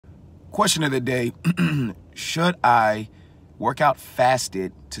Question of the day, should I work out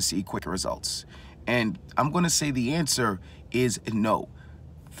fasted to see quicker results? And I'm going to say the answer is no.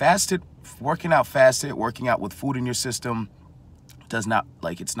 Working out with food in your system does not,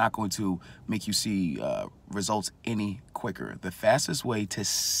 it's not going to make you see results any quicker. The fastest way to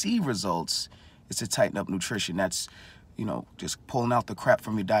see results is to tighten up nutrition. That's, just pulling out the crap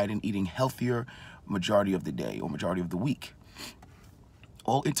from your diet and eating healthier majority of the day or majority of the week.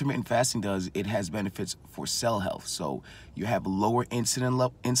 All intermittent fasting does, it has benefits for cell health. So you have lower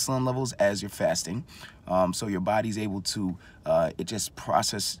insulin levels as you're fasting. So your body's able to, it just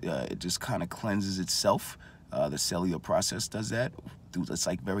kind of cleanses itself. The cellular process does that. It's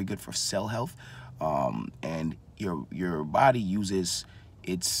very good for cell health. And your body uses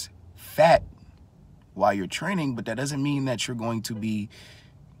its fat while you're training, but that doesn't mean that you're going to be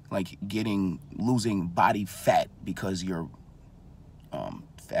losing body fat because you're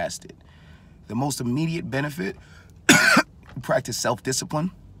fasted. The most immediate benefit, practice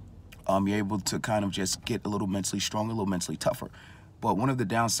self-discipline. You're able to kind of just get a little mentally stronger, a little mentally tougher. But one of the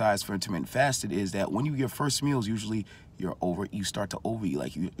downsides for intermittent fasted is that when your first meals, usually you start to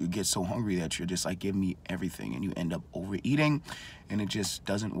overeat. You get so hungry that you're just give me everything, and you end up overeating, and it just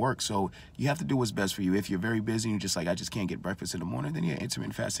doesn't work. So you have to do what's best for you. If you're very busy and you're just I just can't get breakfast in the morning, then yeah,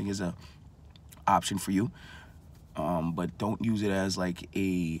 intermittent fasting is a option for you. But don't use it as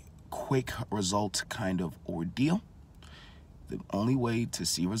a quick result kind of ordeal. The only way to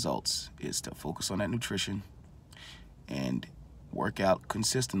see results is to focus on that nutrition and work out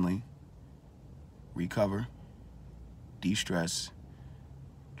consistently, recover, de-stress,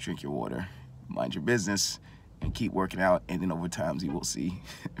 drink your water, mind your business, and keep working out. And then over time, you will see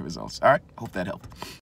the results. All right, hope that helped.